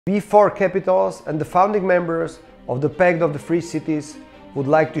We four capitals and the founding members of the Pact of the Free Cities would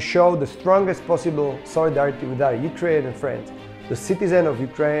like to show the strongest possible solidarity with our Ukrainian friends, the citizens of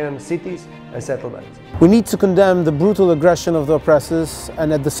Ukrainian cities and settlements. We need to condemn the brutal aggression of the oppressors,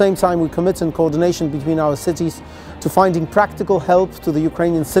 and at the same time we commit in coordination between our cities to finding practical help to the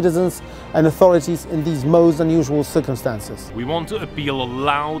Ukrainian citizens and authorities in these most unusual circumstances. We want to appeal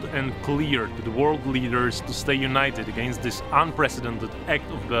loud and clear to the world leaders to stay united against this unprecedented act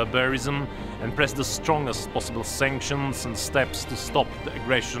of barbarism and press the strongest possible sanctions and steps to stop the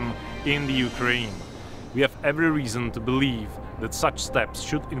aggression in the Ukraine. We have every reason to believe that such steps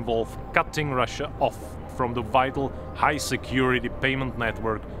should involve cutting Russia off from the vital high-security payment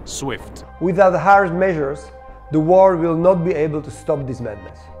network SWIFT. Without hard measures, the war will not be able to stop this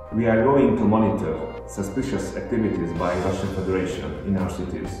madness. We are going to monitor suspicious activities by Russian Federation in our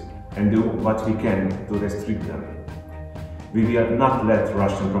cities and do what we can to restrict them. We will not let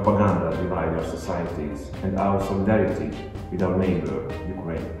Russian propaganda divide our societies and our solidarity with our neighbor,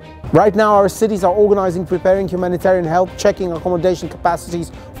 Ukraine. Right now our cities are organizing, preparing humanitarian help, checking accommodation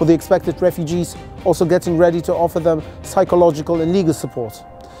capacities for the expected refugees, also getting ready to offer them psychological and legal support.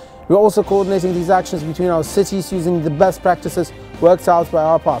 We're also coordinating these actions between our cities using the best practices worked out by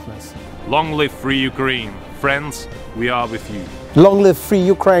our partners. Long live free Ukraine. Friends, we are with you. Long live free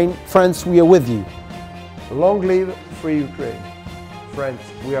Ukraine. Friends, we are with you. Long live free Ukraine. Friends,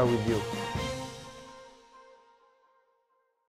 we are with you.